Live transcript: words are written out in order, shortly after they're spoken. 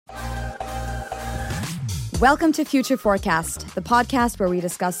Welcome to Future Forecast, the podcast where we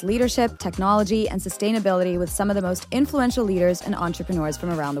discuss leadership, technology, and sustainability with some of the most influential leaders and entrepreneurs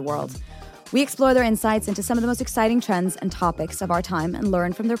from around the world. We explore their insights into some of the most exciting trends and topics of our time and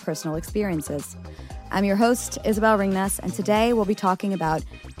learn from their personal experiences. I'm your host, Isabel Ringnes, and today we'll be talking about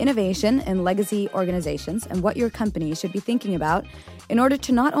innovation in legacy organizations and what your company should be thinking about in order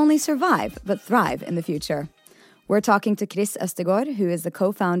to not only survive, but thrive in the future. We're talking to Chris Østegård, who is the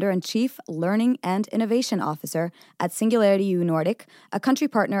co-founder and Chief Learning and Innovation Officer at Singularity U Nordic, a country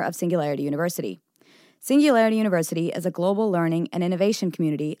partner of Singularity University. Singularity University is a global learning and innovation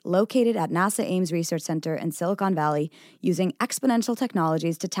community located at NASA Ames Research Center in Silicon Valley, using exponential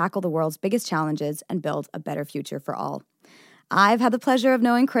technologies to tackle the world's biggest challenges and build a better future for all. I've had the pleasure of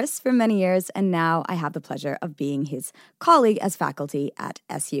knowing Chris for many years, and now I have the pleasure of being his colleague as faculty at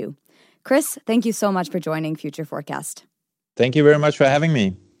SU. Chris, thank you so much for joining Future Forecast. Thank you very much for having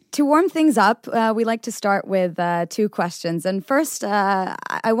me. To warm things up, we like to start with two questions. And first, I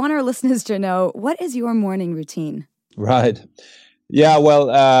want our listeners to know, what is your morning routine? Right. Yeah, well,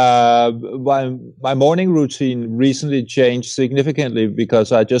 my morning routine recently changed significantly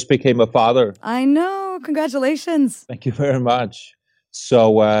because I just became a father. I know. Congratulations. Thank you very much.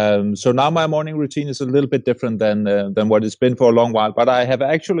 So now my morning routine is a little bit different than what it's been for a long while. But I have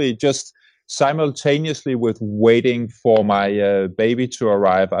actually just simultaneously with waiting for my baby to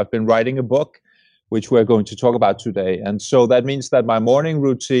arrive, I've been writing a book, which we're going to talk about today. And so that means that my morning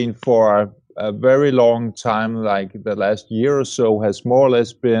routine for a very long time, like the last year or so, has more or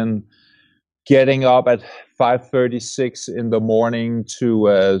less been getting up at 5:36 in the morning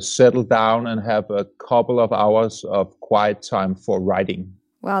to settle down and have a couple of hours of quiet time for writing.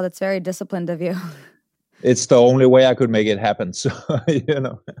 Wow, that's very disciplined of you. It's the only way I could make it happen. So,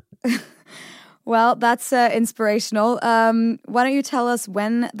 Well, that's inspirational. Why don't you tell us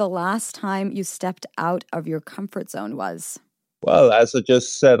when the last time you stepped out of your comfort zone was? Well, as I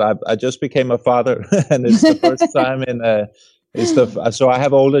just said, I just became a father, and it's the first time so I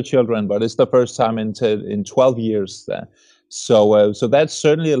have older children, but it's the first time in 12 years. So that's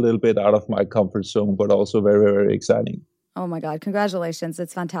certainly a little bit out of my comfort zone, but also very, very exciting. Oh my God! Congratulations!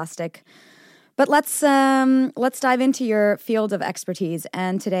 It's fantastic. But let's dive into your field of expertise.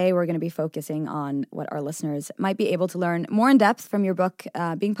 And today we're going to be focusing on what our listeners might be able to learn more in depth from your book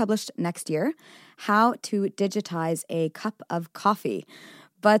being published next year, How to Digitize a Cup of Coffee.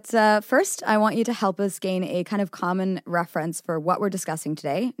 But first, I want you to help us gain a kind of common reference for what we're discussing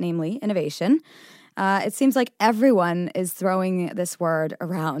today, namely innovation. It seems like everyone is throwing this word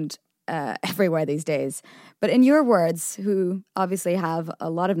around everywhere these days. But in your words, who obviously have a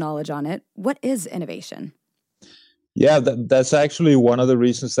lot of knowledge on it, what is innovation? Yeah, that's actually one of the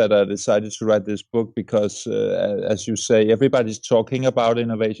reasons that I decided to write this book, because as you say, everybody's talking about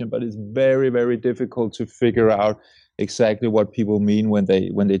innovation, but it's very, very difficult to figure out exactly what people mean when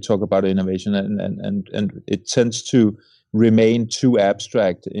they talk about innovation, and it tends to remain too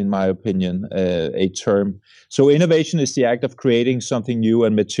abstract, in my opinion, a term. So innovation is the act of creating something new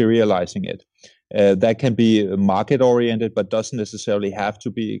and materializing it. That can be market-oriented, but doesn't necessarily have to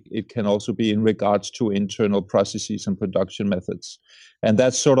be. It can also be in regards to internal processes and production methods. And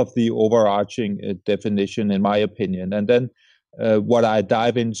that's sort of the overarching definition, in my opinion. And then what I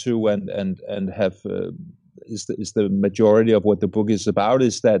dive into and have is the majority of what the book is about,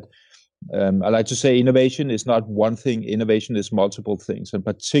 is that I like to say innovation is not one thing. Innovation is multiple things. And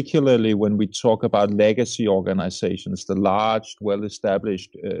particularly when we talk about legacy organizations, the large,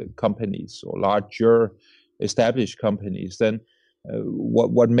 well-established companies or larger established companies, then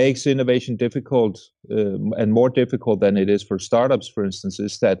what makes innovation difficult and more difficult than it is for startups, for instance,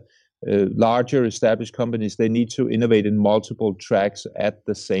 is that larger established companies, they need to innovate in multiple tracks at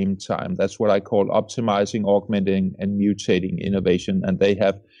the same time. That's what I call optimizing, augmenting, and mutating innovation. And they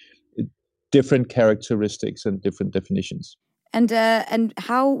have different characteristics and different definitions. And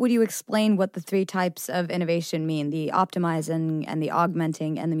how would you explain what the three types of innovation mean? The optimizing and the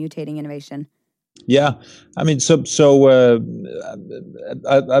augmenting and the mutating innovation? Yeah, I mean, I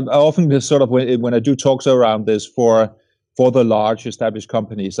often sort of, when I do talks around this for the large established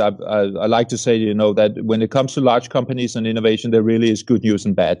companies, I like to say, that when it comes to large companies and innovation, there really is good news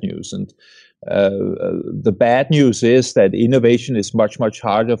and bad news. And the bad news is that innovation is much, much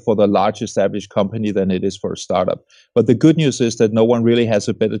harder for the large established company than it is for a startup. But the good news is that no one really has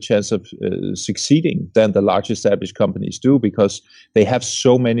a better chance of succeeding than the large established companies do, because they have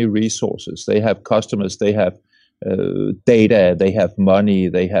so many resources. They have customers, they have data, they have money,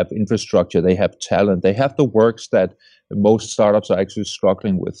 they have infrastructure, they have talent, they have the works that most startups are actually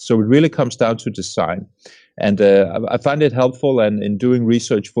struggling with. So it really comes down to design. And I find it helpful. And in doing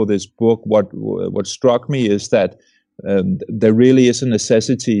research for this book, what struck me is that there really is a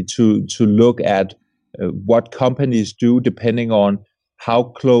necessity to look at what companies do depending on how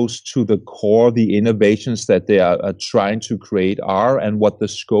close to the core the innovations that they are trying to create are, and what the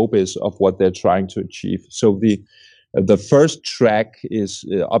scope is of what they're trying to achieve. So the first track is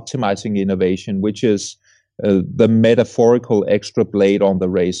optimizing innovation, which is the metaphorical extra blade on the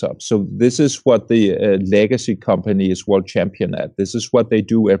razor. So this is what the legacy company is world champion at. This is what they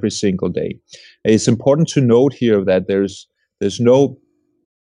do every single day. It's important to note here that there's no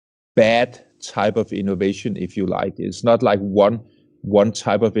bad type of innovation, if you like. It's not like one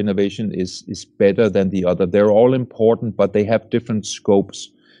type of innovation is better than the other. They're all important, but they have different scopes.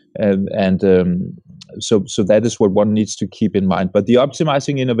 So that is what one needs to keep in mind. But the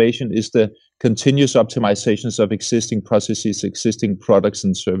optimizing innovation is the continuous optimizations of existing processes, existing products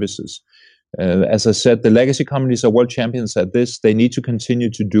and services. As I said, the legacy companies are world champions at this. They need to continue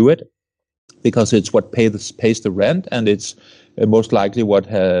to do it because it's what pays the rent, and it's most likely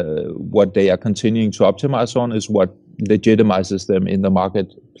what they are continuing to optimize on is what legitimizes them in the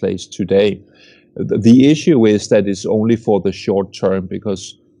marketplace today. The issue is that it's only for the short term,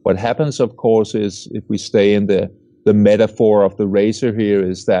 because what happens, of course, is if we stay in the metaphor of the razor here,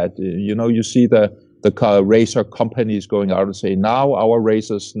 is that you see the razor companies going out and say, now our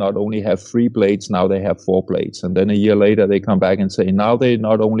razors not only have 3 blades, now they have 4 blades. And then a year later they come back and say, now they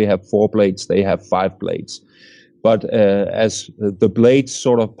not only have 4 blades, they have 5 blades. But as the blades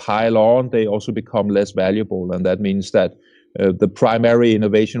sort of pile on, they also become less valuable. And that means that the primary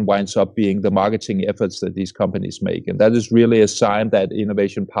innovation winds up being the marketing efforts that these companies make. And that is really a sign that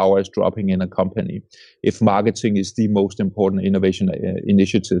innovation power is dropping in a company, if marketing is the most important innovation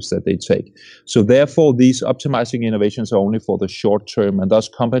initiatives that they take. So therefore, these optimizing innovations are only for the short term. And thus,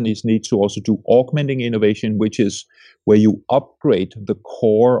 companies need to also do augmenting innovation, which is where you upgrade the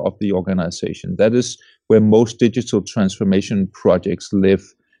core of the organization. That is where most digital transformation projects live,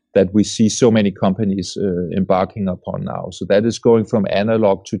 that we see so many companies embarking upon now. So that is going from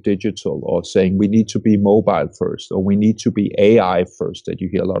analog to digital, or saying we need to be mobile first, or we need to be AI first, that you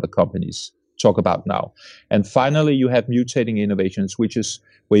hear a lot of companies talk about now. And finally, you have mutating innovations, which is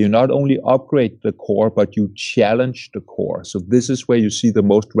where you not only upgrade the core, but you challenge the core. So this is where you see the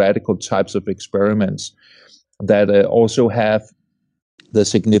most radical types of experiments that also have the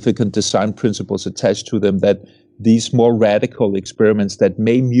significant design principles attached to them, that these more radical experiments that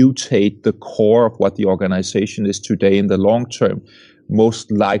may mutate the core of what the organization is today in the long term most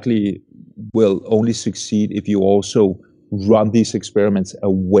likely will only succeed if you also run these experiments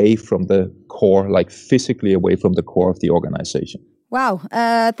away from the core, like physically away from the core of the organization. Wow.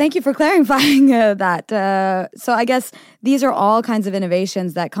 Thank you for clarifying that. So I guess these are all kinds of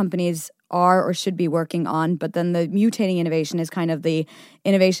innovations that companies are or should be working on, but then the mutating innovation is kind of the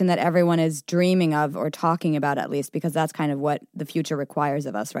innovation that everyone is dreaming of or talking about, at least, because that's kind of what the future requires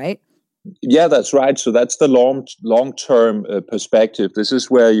of us, right? Yeah, that's right. So that's the long-term perspective. This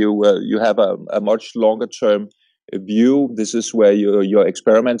is where you have a much longer-term view. This is where your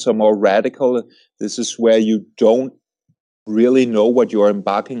experiments are more radical. This is where you don't really know what you're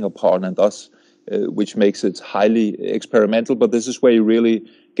embarking upon, and thus which makes it highly experimental. But this is where you really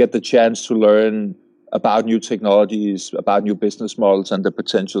get the chance to learn about new technologies, about new business models, and the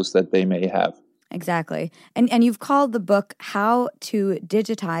potentials that they may have. Exactly. And you've called the book How to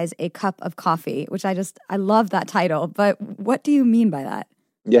Digitize a Cup of Coffee, which I love that title. But what do you mean by that?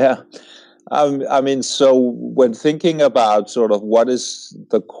 Yeah. So when thinking about sort of what is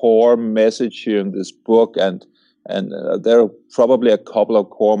the core message here in this book, and there are probably a couple of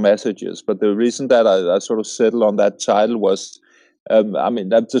core messages, but the reason that I sort of settled on that title was,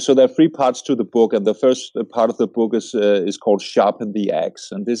 so there are 3 parts to the book, and the first part of the book is called Sharpen the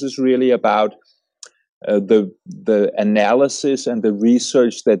Axe, and this is really about the analysis and the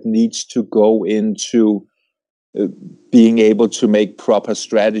research that needs to go into being able to make proper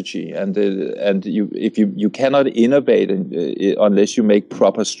strategy, and you cannot innovate unless you make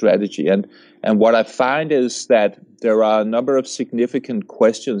proper strategy. And what I find is that there are a number of significant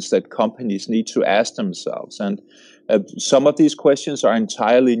questions that companies need to ask themselves, and some of these questions are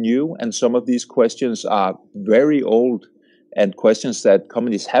entirely new, and some of these questions are very old, and questions that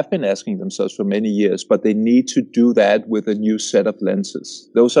companies have been asking themselves for many years, but they need to do that with a new set of lenses.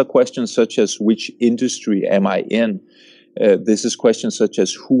 Those are questions such as, which industry am I in? This is questions such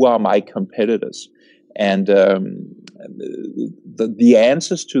as, who are my competitors? And the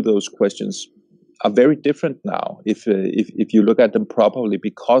answers to those questions are very different now if you look at them properly,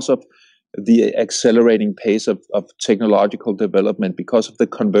 because of the accelerating pace of technological development, because of the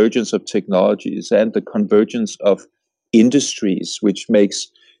convergence of technologies and the convergence of industries, which makes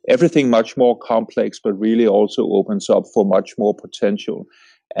everything much more complex, but really also opens up for much more potential.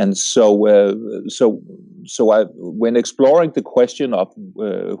 And so when exploring the question of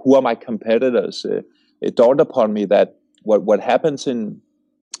who are my competitors, it dawned upon me that what happens in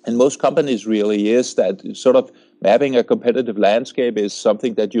most companies really is that sort of mapping a competitive landscape is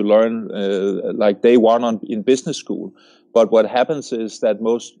something that you learn like day one in business school. But what happens is that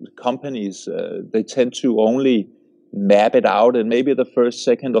most companies, they tend to only map it out in maybe the first,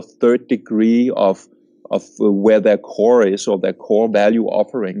 second, or third degree of where their core is or their core value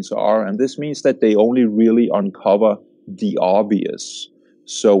offerings are. And this means that they only really uncover the obvious.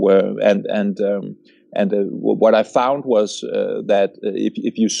 So, what I found was that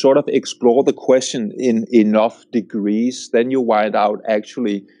if you sort of explore the question in enough degrees, then you wind out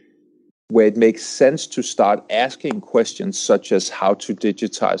actually where it makes sense to start asking questions such as how to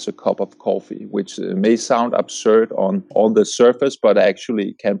digitize a cup of coffee, which may sound absurd on the surface, but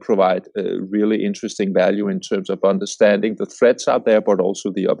actually can provide really interesting value in terms of understanding the threats out there, but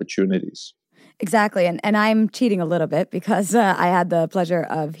also the opportunities. Exactly. And I'm cheating a little bit because I had the pleasure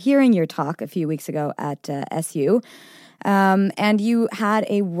of hearing your talk a few weeks ago at SU. And you had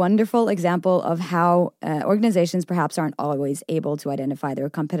a wonderful example of how organizations perhaps aren't always able to identify their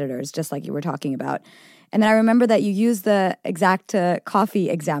competitors, just like you were talking about. And then I remember that you used the exact coffee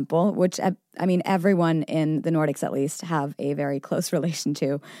example, which, I mean, everyone in the Nordics, at least, have a very close relation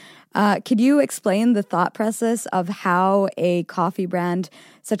to. Could you explain the thought process of how a coffee brand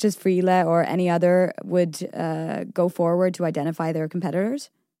such as Friele or any other would go forward to identify their competitors?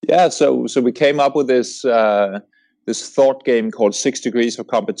 Yeah, so we came up with this thought game called 6 Degrees of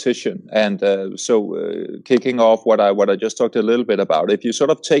Competition. And kicking off what I just talked a little bit about, if you sort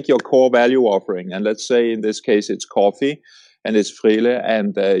of take your core value offering, and let's say in this case it's coffee and it's Friele,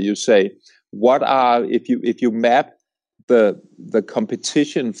 and you say, if you map the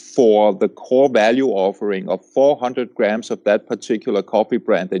competition for the core value offering of 400 grams of that particular coffee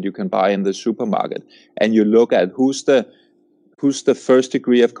brand that you can buy in the supermarket, and you look at who's the first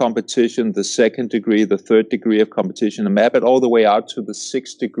degree of competition, the second degree, the third degree of competition, and map it all the way out to the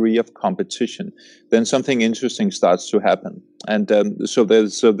 6th degree of competition, then something interesting starts to happen. And so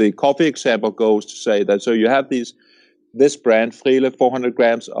the coffee example goes to say that, so you have this brand, Friele, 400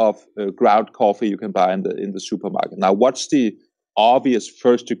 grams of ground coffee you can buy in the supermarket. Now, what's the obvious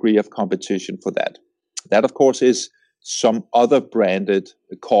first degree of competition for that? That, of course, is some other branded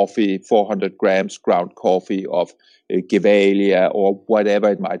coffee, 400 grams ground coffee of Gevalia or whatever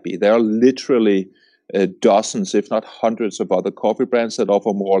it might be. There are literally dozens, if not hundreds, of other coffee brands that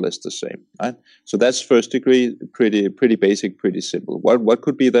offer more or less the same. Right? So that's first degree, pretty basic, pretty simple. What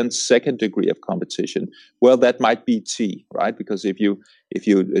could be then second degree of competition? Well, that might be tea, right? Because if you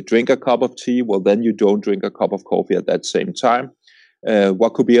drink a cup of tea, well, then you don't drink a cup of coffee at that same time.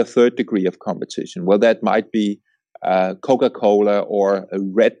 What could be a third degree of competition? Well, that might be Coca-Cola or a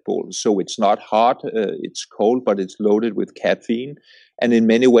Red Bull. So it's not hot, it's cold, but it's loaded with caffeine. And in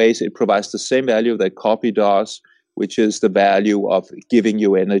many ways, it provides the same value that coffee does, which is the value of giving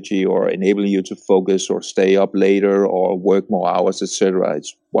you energy or enabling you to focus or stay up later or work more hours, etc.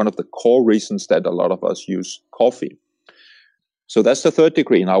 It's one of the core reasons that a lot of us use coffee. So that's the third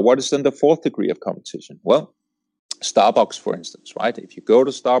degree. Now, what is then the fourth degree of competition? Well, Starbucks, for instance, right? If you go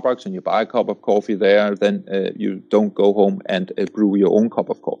to Starbucks and you buy a cup of coffee there, then you don't go home and brew your own cup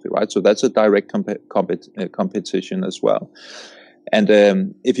of coffee, right? So that's a direct competition as well.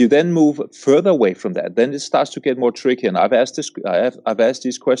 And if you then move further away from that, then it starts to get more tricky. And I've asked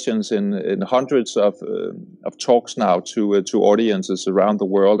these questions in hundreds of talks now to audiences around the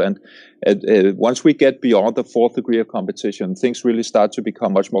world. And once we get beyond the fourth degree of competition, things really start to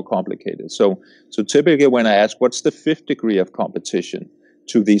become much more complicated. So typically, when I ask what's the fifth degree of competition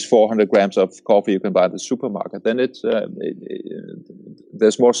to these 400 grams of coffee you can buy at the supermarket, then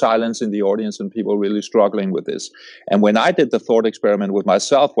there's more silence in the audience and people really struggling with this. And when I did the thought experiment with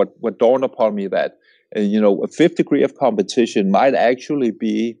myself, what dawned upon me that, a fifth degree of competition might actually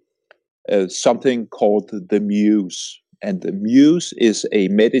be something called the Muse. And the Muse is a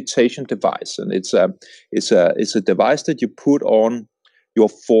meditation device, and it's a device that you put on your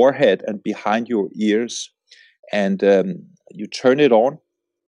forehead and behind your ears, and you turn it on.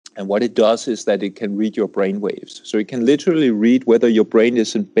 And what it does is that it can read your brain waves. So it can literally read whether your brain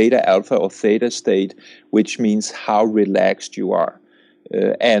is in beta, alpha, or theta state, which means how relaxed you are.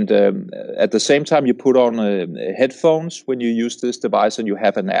 And at the same time, you put on headphones when you use this device, and you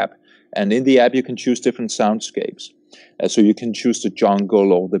have an app. And in the app, you can choose different soundscapes. So you can choose the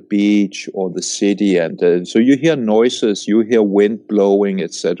jungle or the beach or the city. And so you hear noises, you hear wind blowing,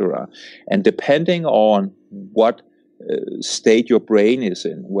 etc. And depending on what state your brain is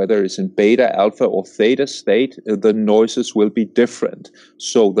in, whether it's in beta, alpha, or theta state, the noises will be different.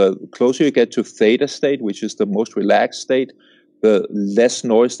 So the closer you get to theta state, which is the most relaxed state, the less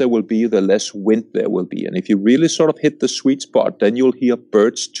noise there will be, the less wind there will be. And if you really sort of hit the sweet spot, then you'll hear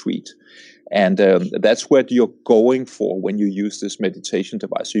birds tweet. And that's what you're going for when you use this meditation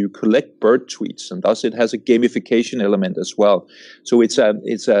device. So you collect bird tweets, and thus it has a gamification element as well. So it's a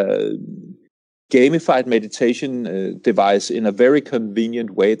gamified meditation device in a very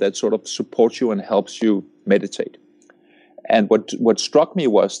convenient way that sort of supports you and helps you meditate. And what struck me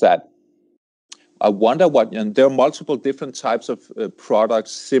was that I wonder and there are multiple different types of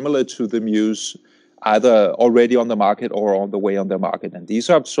products similar to the Muse, either already on the market or on the way on the market. And these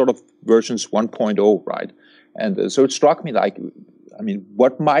are sort of versions 1.0, right? And so it struck me like, I mean,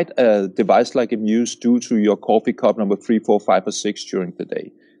 what might a device like a Muse do to your coffee cup number 3, 4, 5, or 6 during the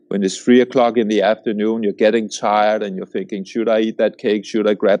day? When it's 3 o'clock in the afternoon, you're getting tired and you're thinking, should I eat that cake? Should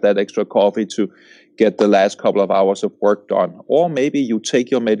I grab that extra coffee to get the last couple of hours of work done? Or maybe you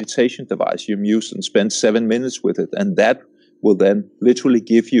take your meditation device, your Muse, and spend 7 minutes with it. And that will then literally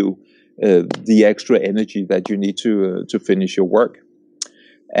give you the extra energy that you need to finish your work.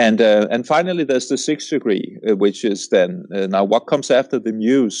 And finally, there's the 6th degree, which is then now what comes after the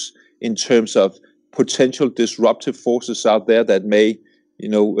Muse in terms of potential disruptive forces out there that may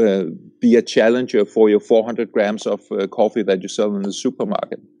be a challenger for your 400 grams of coffee that you sell in the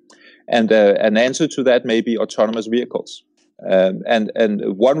supermarket. And an answer to that may be autonomous vehicles. And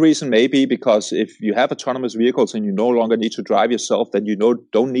one reason may be because if you have autonomous vehicles and you no longer need to drive yourself, then you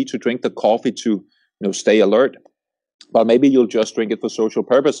don't need to drink the coffee to stay alert. But maybe you'll just drink it for social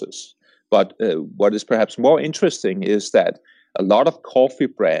purposes. But what is perhaps more interesting is that a lot of coffee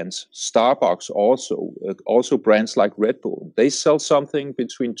brands, Starbucks also brands like Red Bull, they sell something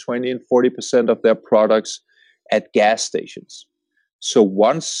between 20 and 40% of their products at gas stations. So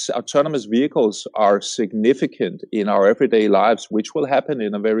once autonomous vehicles are significant in our everyday lives, which will happen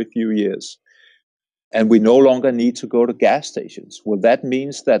in a very few years, and we no longer need to go to gas stations, well, that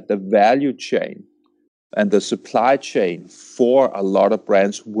means that the value chain and the supply chain for a lot of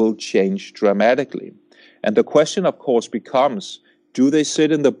brands will change dramatically. And the question, of course, becomes, do they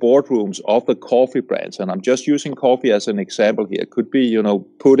sit in the boardrooms of the coffee brands? And I'm just using coffee as an example here. It could be,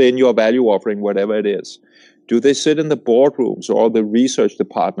 put in your value offering, whatever it is. Do they sit in the boardrooms or the research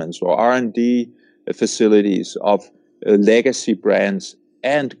departments or R&D facilities of legacy brands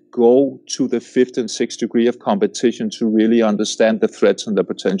and go to the 5th and 6th degree of competition to really understand the threats and the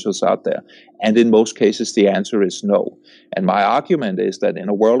potentials out there? And in most cases, the answer is no. And my argument is that in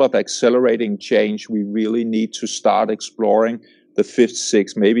a world of accelerating change, we really need to start exploring the 5th,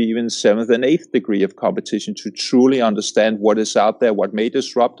 6th, maybe even 7th and 8th degree of competition to truly understand what is out there, what may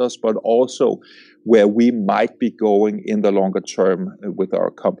disrupt us, but also where we might be going in the longer term with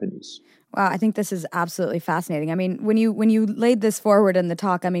our companies. Wow, I think this is absolutely fascinating. I mean, when you laid this forward in the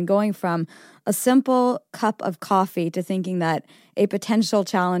talk, I mean, going from a simple cup of coffee to thinking that a potential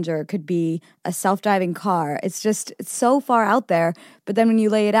challenger could be a self-driving car, it's so far out there. But then when you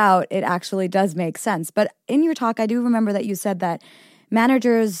lay it out, it actually does make sense. But in your talk, I do remember that you said that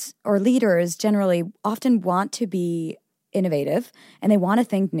managers or leaders generally often want to be innovative and they want to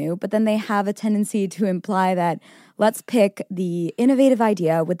think new, but then they have a tendency to imply that let's pick the innovative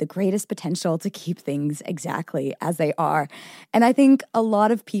idea with the greatest potential to keep things exactly as they are. And I think a lot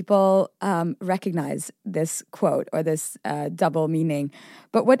of people recognize this quote or this double meaning.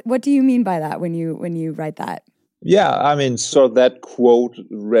 But what do you mean by that when you write that? Yeah, I mean, so that quote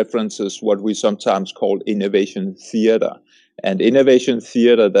references what we sometimes call innovation theater. And innovation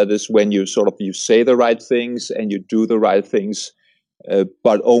theater, that is when you say the right things and you do the right things,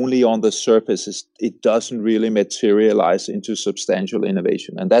 but only on the surface. It doesn't really materialize into substantial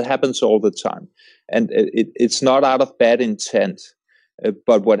innovation. And that happens all the time. And it's not out of bad intent.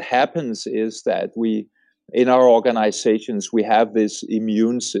 But what happens is that in our organizations, we have this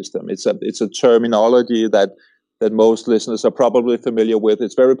immune system. It's a terminology that most listeners are probably familiar with.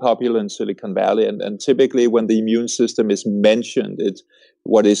 It's very popular in Silicon Valley. And typically when the immune system is mentioned,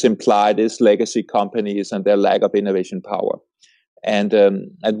 what is implied is legacy companies and their lack of innovation power. And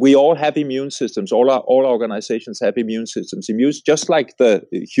we all have immune systems. All organizations have immune systems. Just like the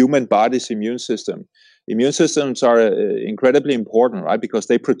human body's immune system. Immune systems are incredibly important, right? Because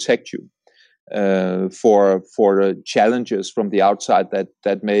they protect you. for challenges from the outside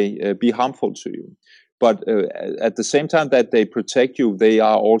that may be harmful to you. But at the same time that they protect you, they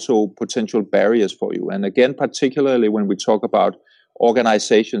are also potential barriers for you. And again, particularly when we talk about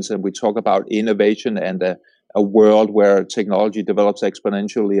organizations and we talk about innovation and a world where technology develops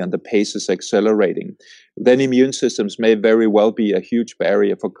exponentially and the pace is accelerating, then immune systems may very well be a huge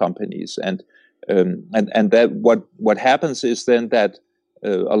barrier for companies. And that what happens is then that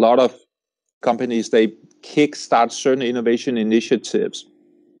a lot of companies, they kickstart certain innovation initiatives,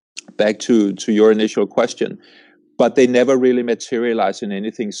 back to your initial question, but they never really materialize in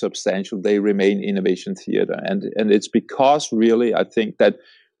anything substantial. They remain innovation theater. And it's because really, I think that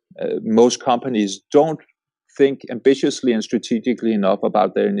most companies don't think ambitiously and strategically enough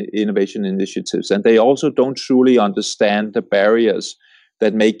about their innovation initiatives. And they also don't truly understand the barriers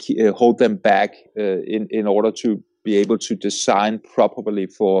that may hold them back in order to be able to design properly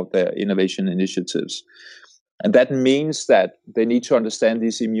for their innovation initiatives. And that means that they need to understand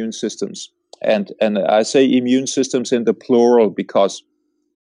these immune systems. And I say immune systems in the plural because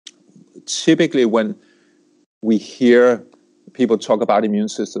typically when we hear people talk about immune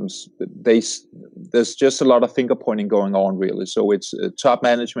systems, there's just a lot of finger pointing going on, really. So it's top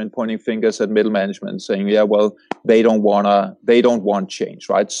management pointing fingers at middle management, saying, "Yeah, well, they don't want change,"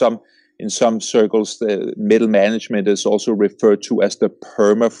 right? In some circles, the middle management is also referred to as the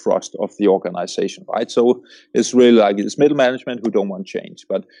permafrost of the organization, right? So it's really like it's middle management who don't want change.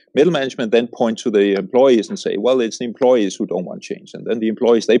 But middle management then point to the employees and say, well, it's the employees who don't want change. And then the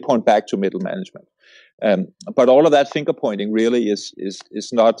employees, they point back to middle management. But all of that finger pointing really is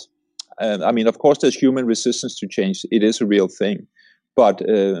not, I mean, of course, there's human resistance to change. It is a real thing. But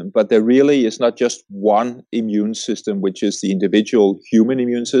there really is not just one immune system, which is the individual human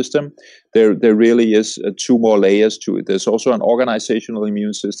immune system. There really is two more layers to it. There's also an organizational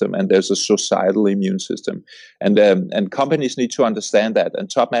immune system, and there's a societal immune system. And companies need to understand that, and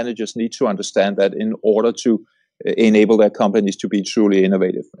top managers need to understand that in order to enable their companies to be truly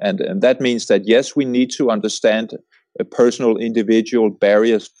innovative. And that means that, yes, we need to understand personal, individual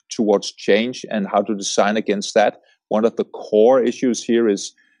barriers towards change and how to design against that. One of the core issues here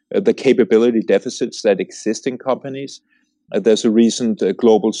is the capability deficits that exist in companies. There's a recent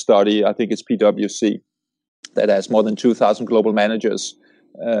global study, I think it's PwC, that has more than 2,000 global managers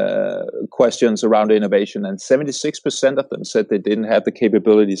questions around innovation, and 76% of them said they didn't have the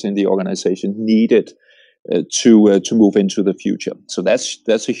capabilities in the organization needed to move into the future. So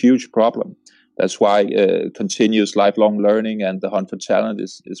that's a huge problem. That's why continuous lifelong learning and the hunt for talent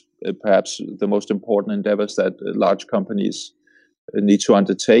is perhaps the most important endeavors that large companies need to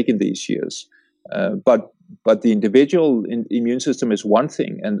undertake in these years. But the individual immune system is one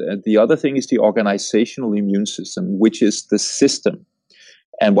thing, and the other thing is the organizational immune system, which is the system.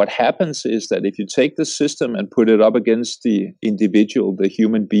 And what happens is that if you take the system and put it up against the individual, the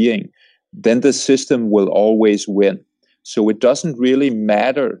human being, then the system will always win. So it doesn't really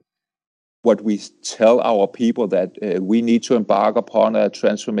matter what we tell our people, that we need to embark upon a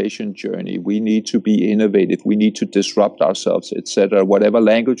transformation journey, we need to be innovative, we need to disrupt ourselves, etc. Whatever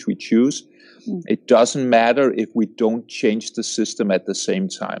language we choose, it doesn't matter if we don't change the system at the same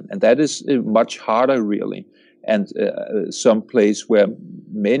time. And that is much harder, really, and some place where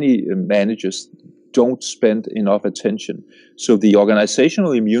many managers don't spend enough attention. So the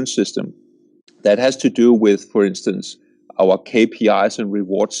organizational immune system, that has to do with, for instance, our KPIs and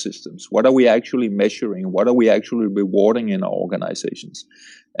reward systems. What are we actually measuring? What are we actually rewarding in our organizations?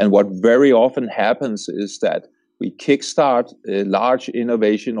 And what very often happens is that we kickstart large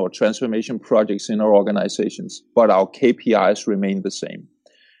innovation or transformation projects in our organizations, but our KPIs remain the same.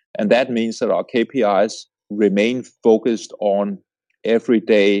 And that means that our KPIs remain focused on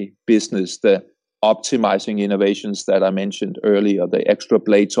everyday business, the optimizing innovations that I mentioned earlier, the extra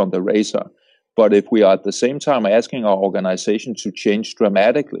blades on the razor. But if we are at the same time asking our organization to change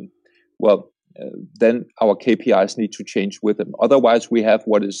dramatically, well, then our KPIs need to change with them. Otherwise, we have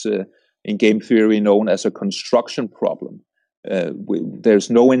what is in game theory known as a construction problem. There's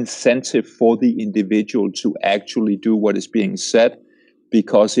no incentive for the individual to actually do what is being said,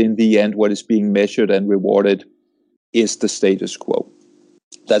 because in the end, what is being measured and rewarded is the status quo.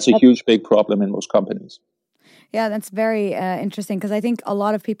 That's a huge, big problem in most companies. Yeah, that's very interesting, because I think a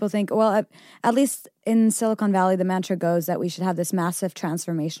lot of people think, well, at least in Silicon Valley, the mantra goes that we should have this massive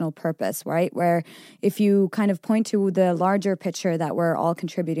transformational purpose, right? Where if you kind of point to the larger picture that we're all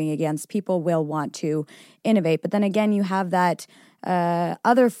contributing against, people will want to innovate. But then again, you have that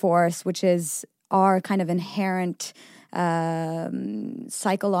other force, which is our kind of inherent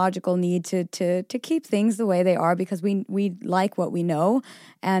psychological need to keep things the way they are because we like what we know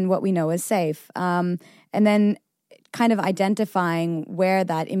and what we know is safe. And then kind of identifying where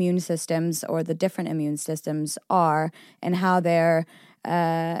that immune systems or the different immune systems are and how they're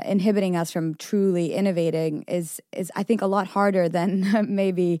inhibiting us from truly innovating is I think a lot harder than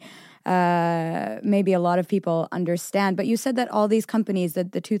maybe a lot of people understand. But you said that all these companies,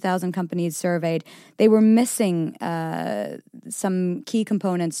 that the 2,000 companies surveyed, they were missing some key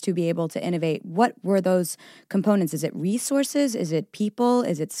components to be able to innovate. What were those components? Is it resources? Is it people?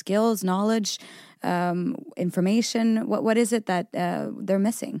 Is it skills, knowledge, information? What is it that they're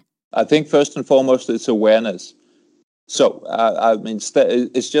missing? I think first and foremost, it's awareness. So, I mean,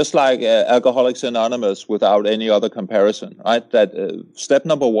 it's just like Alcoholics Anonymous without any other comparison, right? That step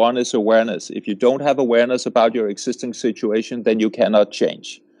number one is awareness. If you don't have awareness about your existing situation, then you cannot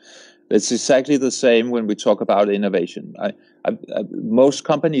change. It's exactly the same when we talk about innovation. Most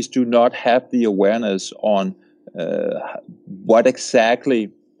companies do not have the awareness on what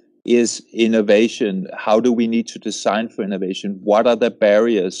exactly is innovation. How do we need to design for innovation? What are the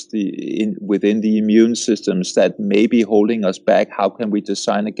barriers within the immune systems that may be holding us back? How can we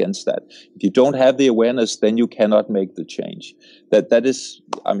design against that? If you don't have the awareness, then you cannot make the change. That is,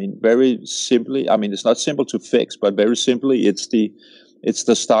 I mean, very simply, I mean, it's not simple to fix, but very simply, it's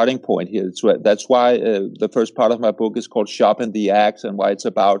the starting point here. That's why the first part of my book is called Sharpen the Axe, and why it's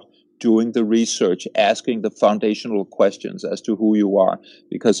about doing the research, asking the foundational questions as to who you are.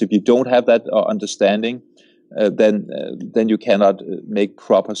 Because if you don't have that understanding, then you cannot make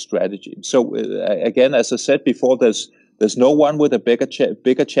proper strategy. So again, as I said before, there's no one with a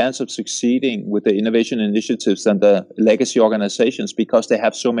bigger chance of succeeding with the innovation initiatives than the legacy organizations because they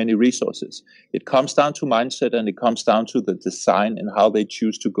have so many resources. It comes down to mindset, and it comes down to the design and how they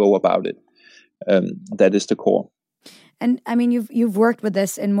choose to go about it. That is the core. And I mean, you've worked with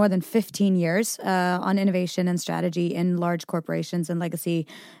this in more than 15 years on innovation and strategy in large corporations and legacy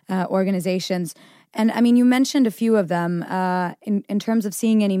organizations. And I mean, you mentioned a few of them in terms of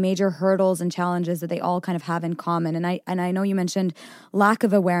seeing any major hurdles and challenges that they all kind of have in common. And I know you mentioned lack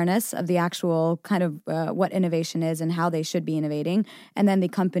of awareness of the actual kind of what innovation is and how they should be innovating, and then the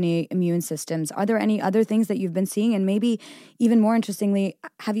company immune systems. Are there any other things that you've been seeing? And maybe even more interestingly,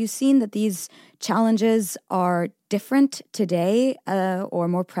 have you seen that these challenges are different today or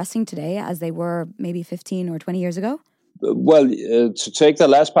more pressing today as they were maybe 15 or 20 years ago? Well, to take the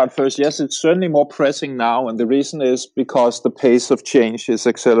last part first, yes, it's certainly more pressing now, and the reason is because the pace of change is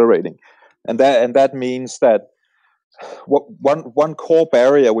accelerating, and that means that one core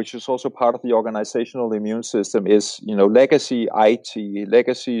barrier, which is also part of the organizational immune system, is legacy IT,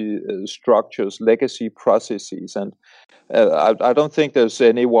 legacy structures, legacy processes, and I don't think there's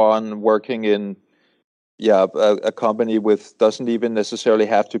anyone working in a company with doesn't even necessarily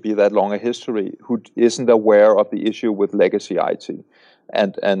have to be that long a history who isn't aware of the issue with legacy IT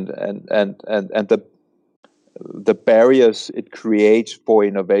and the barriers it creates for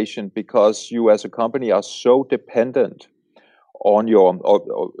innovation, because you as a company are so dependent on your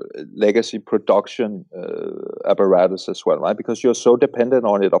legacy production apparatus as well, right? Because you're so dependent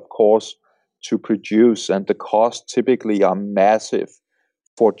on it, of course, to produce, and the costs typically are massive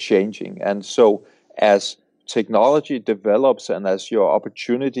for changing. And so as technology develops and as your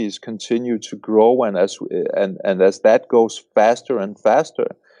opportunities continue to grow, and as that goes faster and faster,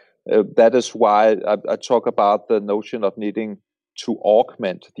 that is why I talk about the notion of needing to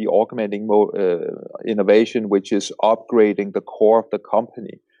augmenting innovation, which is upgrading the core of the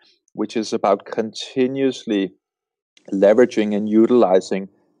company, which is about continuously leveraging and utilizing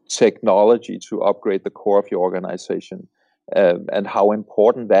technology to upgrade the core of your organization, and how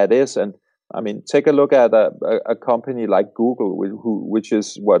important that is. And I mean, take a look at a company like Google, which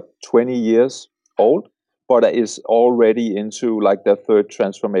is 20 years old, but is already into like their third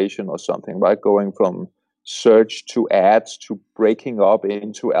transformation or something, right? Going from search to ads to breaking up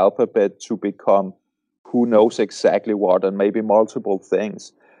into Alphabet to become who knows exactly what, and maybe multiple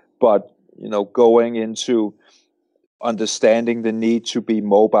things. But going into understanding the need to be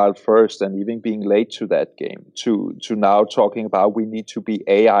mobile first, and even being late to that game, to now talking about we need to be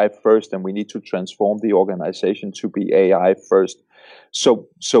AI first, and we need to transform the organization to be AI first. So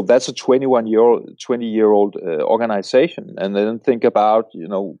that's a 20-year-old organization. And then think about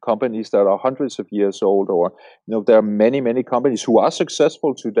companies that are hundreds of years old, or there are many companies who are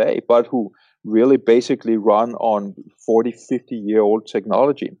successful today, but who really basically run on 40-50-year-old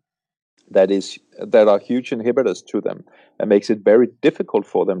technology that are huge inhibitors to them, and makes it very difficult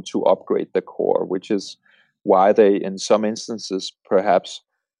for them to upgrade the core, which is why they, in some instances, perhaps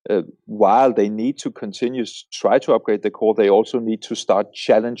while they need to continue to try to upgrade the core, they also need to start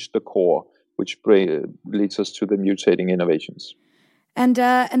challenge the core, which leads us to the mutating innovations. And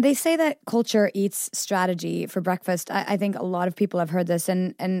they say that culture eats strategy for breakfast. I think a lot of people have heard this,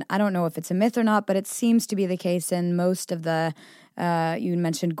 and I don't know if it's a myth or not, but it seems to be the case in most of the, you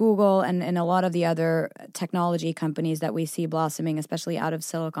mentioned Google and a lot of the other technology companies that we see blossoming, especially out of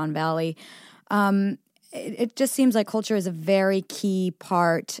Silicon Valley. It just seems like culture is a very key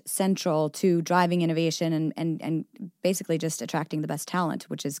part, central to driving innovation and basically just attracting the best talent,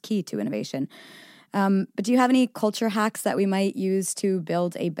 which is key to innovation. But do you have any culture hacks that we might use to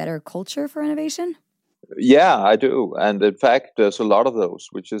build a better culture for innovation? Yeah, I do. And in fact, there's a lot of those,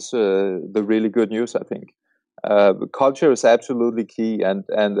 which is the really good news, I think. Culture is absolutely key, and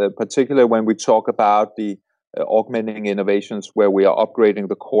particularly when we talk about the augmenting innovations where we are upgrading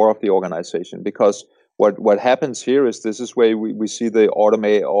the core of the organization. Because what happens here is this is where we see the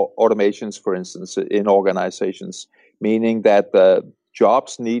automations, for instance, in organizations, meaning that the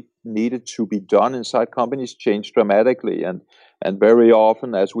jobs needed to be done inside companies change dramatically, and very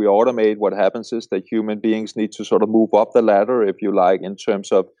often as we automate, what happens is that human beings need to sort of move up the ladder, if you like, in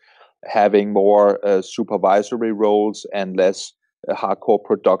terms of having more supervisory roles and less hardcore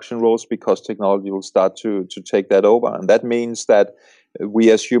production roles, because technology will start to take that over. And that means that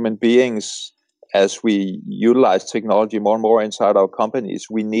we as human beings, as we utilize technology more and more inside our companies,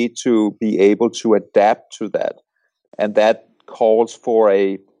 we need to be able to adapt to that. And that calls for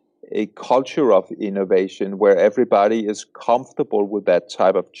a culture of innovation where everybody is comfortable with that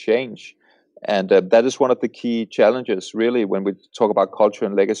type of change. And that is one of the key challenges, really, when we talk about culture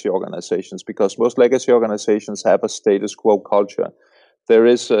in legacy organizations, because most legacy organizations have a status quo culture.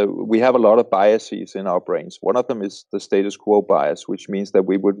 We have a lot of biases in our brains. One of them is the status quo bias, which means that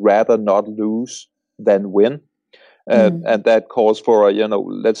we would rather not lose than win. And that calls for,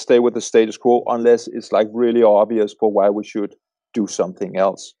 let's stay with the status quo unless it's like really obvious for why we should do something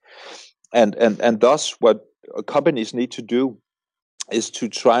else. And thus what companies need to do is to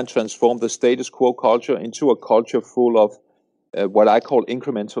try and transform the status quo culture into a culture full of what I call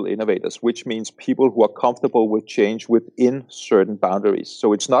incremental innovators, which means people who are comfortable with change within certain boundaries.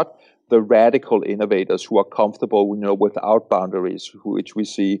 So it's not the radical innovators who are comfortable, without boundaries, which we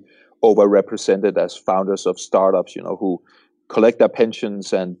see overrepresented as founders of startups, who collect their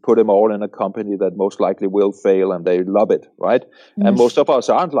pensions and put them all in a company that most likely will fail, and they love it, right? Yes. And most of us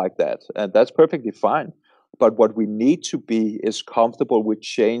aren't like that, and that's perfectly fine. But what we need to be is comfortable with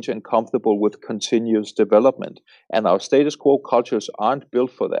change and comfortable with continuous development. And our status quo cultures aren't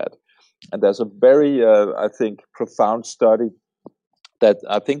built for that. And there's a very, I think, profound study that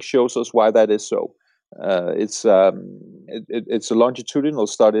I think shows us why that is so. It's a longitudinal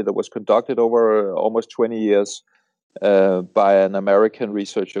study that was conducted over almost 20 years by an American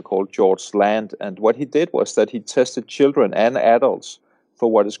researcher called George Land. And what he did was that he tested children and adults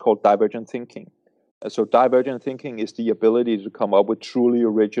for what is called divergent thinking. So divergent thinking is the ability to come up with truly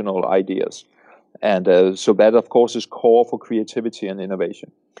original ideas. And so that, of course, is core for creativity and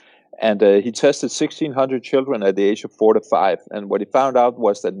innovation. And he tested 1,600 children at the age of 4 to 5. And what he found out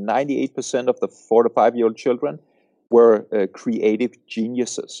was that 98% of the 4 to 5-year-old children were creative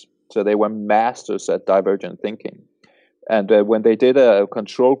geniuses. So they were masters at divergent thinking. And when they did a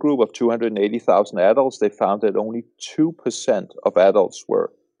control group of 280,000 adults, they found that only 2% of adults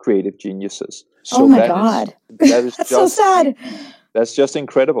were creative geniuses. So my God. That is That's so sad. That's just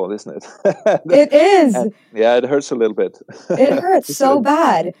incredible, isn't it? It is. Yeah, it hurts a little bit. It hurts so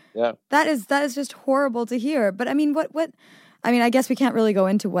bad. Yeah. That is just horrible to hear. But I mean, I guess we can't really go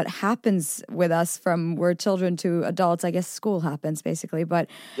into what happens with us from we're children to adults. I guess school happens basically. But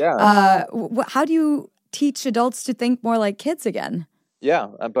yeah. How do you teach adults to think more like kids again? Yeah,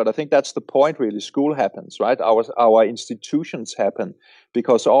 but I think that's the point, really. School happens, right? Our institutions happen,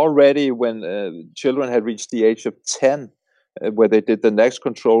 because already when children had reached the age of 10, where they did the next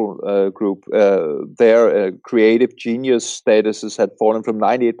control group, their creative genius statuses had fallen from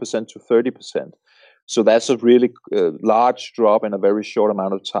 98% to 30%. So that's a really large drop in a very short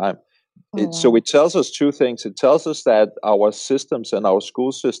amount of time. So it tells us two things. It tells us that our systems and our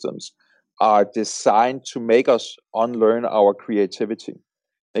school systems are designed to make us unlearn our creativity,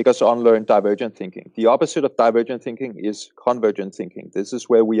 make us unlearn divergent thinking. The opposite of divergent thinking is convergent thinking. This is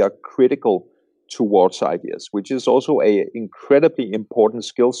where we are critical towards ideas, which is also an incredibly important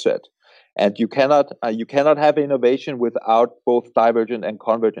skill set. And you cannot have innovation without both divergent and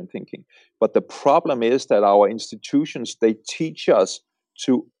convergent thinking. But the problem is that our institutions, they teach us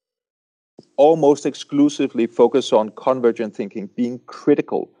to almost exclusively focus on convergent thinking, being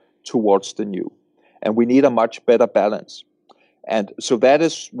critical towards the new. And we need a much better balance. And so that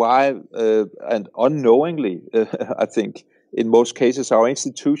is why, and unknowingly, I think in most cases, our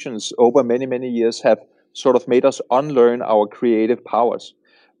institutions over many, many years have sort of made us unlearn our creative powers.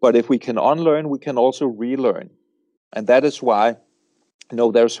 But if we can unlearn, we can also relearn. And that is why,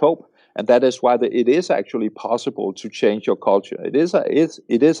 there's hope. And that is why it is actually possible to change your culture. It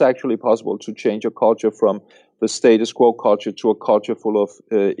is actually possible to change your culture from the status quo culture to a culture full of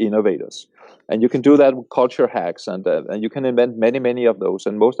innovators. And you can do that with culture hacks, and you can invent many, many of those.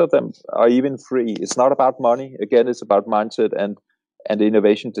 And most of them are even free. It's not about money. Again, it's about mindset and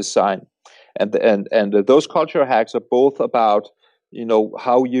innovation design. And those culture hacks are both about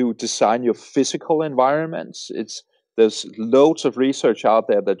how you design your physical environments. There's loads of research out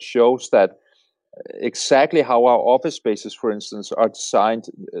there that shows that exactly how our office spaces, for instance, are designed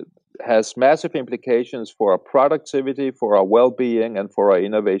has massive implications for our productivity, for our well-being, and for our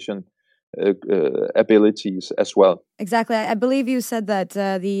innovation abilities as well. Exactly. I believe you said that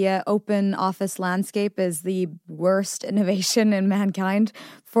the open office landscape is the worst innovation in mankind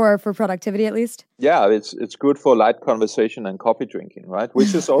for productivity, at least. Yeah, it's good for light conversation and coffee drinking, right?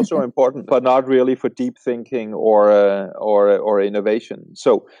 Which is also important, but not really for deep thinking or innovation.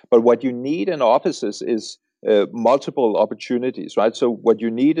 So, but what you need in offices is multiple opportunities, right? So what you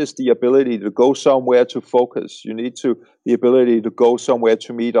need is the ability to go somewhere to focus. You need the ability to go somewhere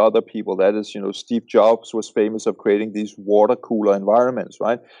to meet other people. That is, Steve Jobs was famous of creating these water cooler environments,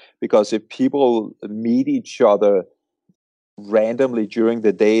 right? Because if people meet each other randomly during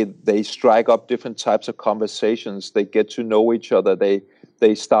the day, they strike up different types of conversations. They get to know each other.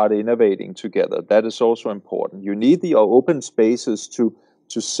 They start innovating together. That is also important. You need the open spaces to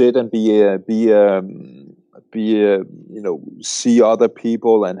sit and see other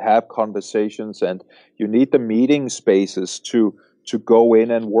people and have conversations, and you need the meeting spaces to go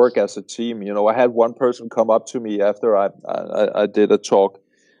in and work as a team. I had one person come up to me after I did a talk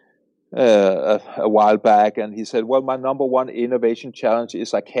a while back, and he said, well, my number one innovation challenge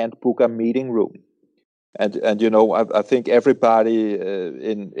is I can't book a meeting room. And I think everybody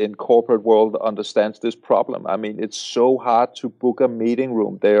in corporate world understands this problem. I mean, it's so hard to book a meeting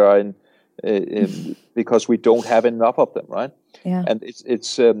room. They are in because we don't have enough of them, right? Yeah. And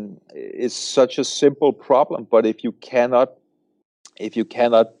it's such a simple problem, but if you cannot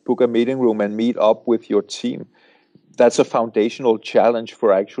book a meeting room and meet up with your team, that's a foundational challenge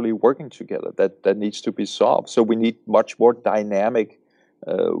for actually working together that needs to be solved. So we need much more dynamic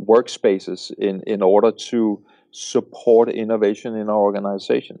workspaces in order to support innovation in our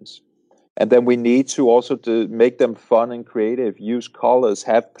organizations. And then we need to also to make them fun and creative, use colors,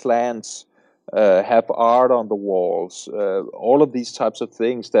 have plants, have art on the walls, all of these types of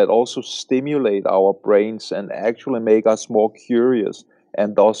things that also stimulate our brains and actually make us more curious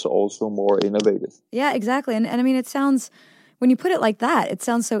and thus also more innovative. Yeah, exactly. And I mean, it sounds, when you put it like that, it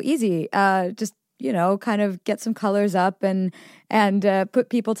sounds so easy. Just, kind of get some colors up and put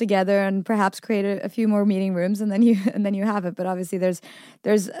people together and perhaps create a few more meeting rooms, and then you have it. But obviously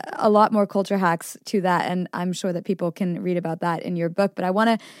there's a lot more culture hacks to that, and I'm sure that people can read about that in your book. But I want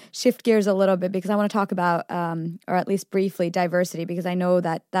to shift gears a little bit because I want to talk about, or at least briefly, diversity, because I know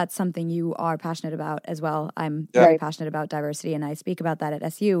that that's something you are passionate about as well. I'm very passionate about diversity, and I speak about that at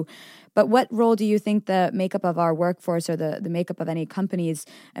SU. But what role do you think the makeup of our workforce or the makeup of any company's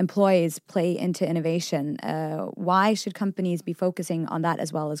employees play into innovation? Why should companies be focusing on that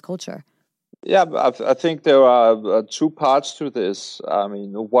as well as culture? Yeah, I think there are two parts to this. I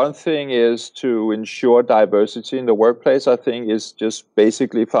mean, one thing is to ensure diversity in the workplace. I think is just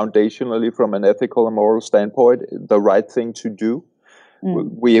basically foundationally from an ethical and moral standpoint, the right thing to do.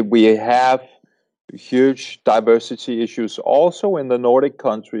 We have huge diversity issues also in the Nordic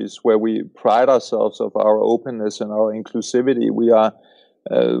countries, where we pride ourselves of our openness and our inclusivity. We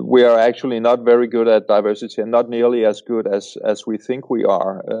are actually not very good at diversity, and not nearly as good as we think we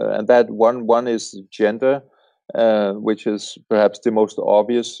are. And that one is gender, which is perhaps the most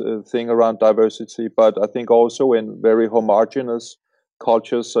obvious thing around diversity. But I think also in very homogeneous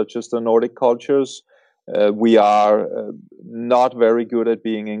cultures such as the Nordic cultures, we are not very good at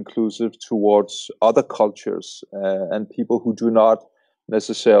being inclusive towards other cultures and people who do not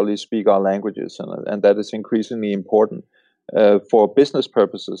necessarily speak our languages, and that is increasingly important for business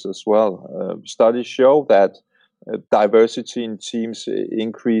purposes as well. Studies show that diversity in teams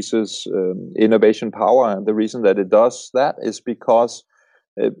increases innovation power, and the reason that it does that is because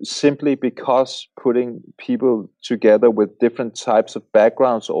simply because putting people together with different types of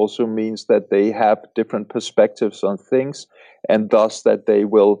backgrounds also means that they have different perspectives on things, and thus that they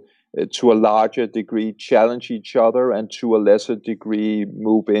will, to a larger degree, challenge each other, and to a lesser degree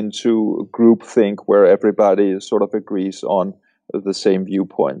move into groupthink, where everybody sort of agrees on the same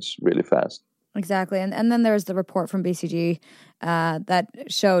viewpoints really fast. Exactly. And then there's the report from BCG that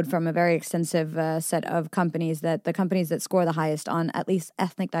showed from a very extensive set of companies that the companies that score the highest on at least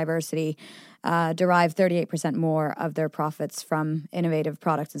ethnic diversity derive 38% more of their profits from innovative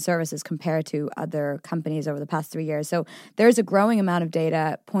products and services compared to other companies over the past 3 years. So there's a growing amount of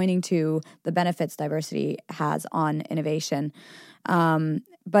data pointing to the benefits diversity has on innovation.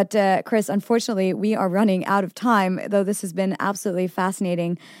 But Chris, unfortunately, we are running out of time, though this has been absolutely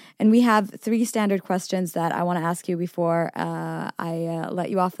fascinating. And we have 3 standard questions that I want to ask you before I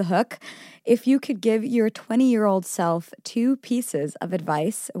let you off the hook. If you could give your 20-year-old self 2 pieces of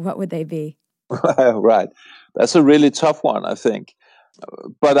advice, what would they be? Right. That's a really tough one, I think.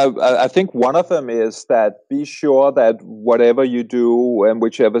 But I think one of them is that be sure that whatever you do and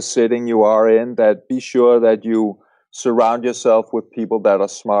whichever setting you are in, that be sure that you surround yourself with people that are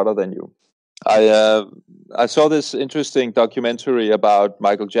smarter than you. I saw this interesting documentary about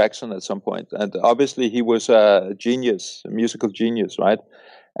Michael Jackson at some point, and obviously he was a genius, a musical genius, right?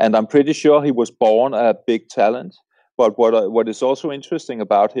 And I'm pretty sure he was born a big talent. But what is also interesting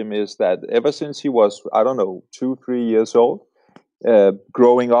about him is that ever since he was, 2-3 years old,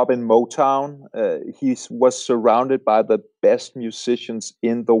 growing up in Motown, he was surrounded by the best musicians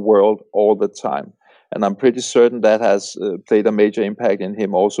in the world all the time. And I'm pretty certain that has played a major impact in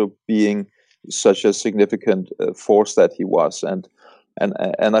him also being such a significant force that he was. And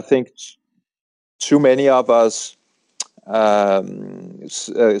I think too many of us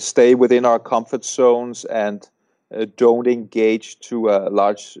stay within our comfort zones and don't engage to a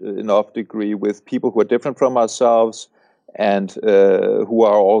large enough degree with people who are different from ourselves and who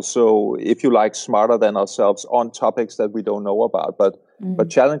are also, if you like, smarter than ourselves on topics that we don't know about. But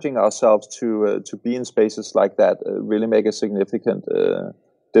challenging ourselves to be in spaces like that really make a significant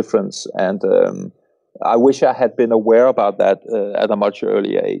difference. And I wish I had been aware about that at a much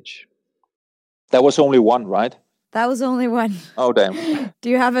earlier age. That was only one, right? That was only one. Oh, damn. Do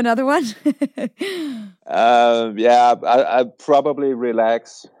you have another one? I'd probably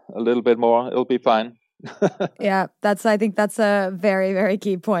relax a little bit more. It'll be fine. Yeah, I think that's a very, very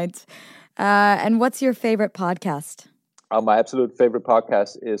key point. And what's your favorite podcast? My absolute favorite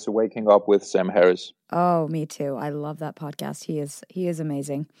podcast is Waking Up with Sam Harris. Oh, me too. I love that podcast. He is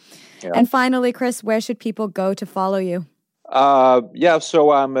amazing. Yeah. And finally, Chris, where should people go to follow you? So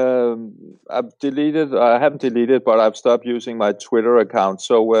I've deleted. I haven't deleted, but I've stopped using my Twitter account.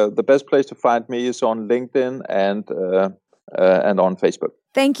 So the best place to find me is on LinkedIn and on Facebook.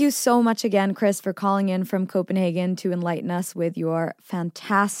 Thank you so much again, Chris, for calling in from Copenhagen to enlighten us with your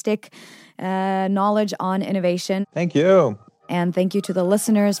fantastic knowledge on innovation. Thank you. And thank you to the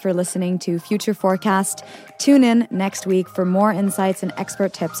listeners for listening to Future Forecast. Tune in next week for more insights and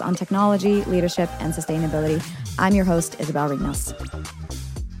expert tips on technology, leadership, and sustainability. I'm your host, Isabel Ringnes.